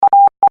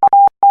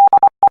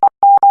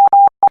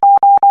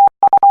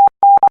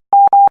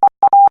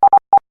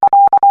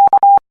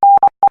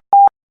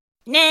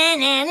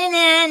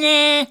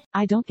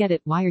I don't get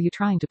it, why are you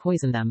trying to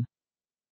poison them?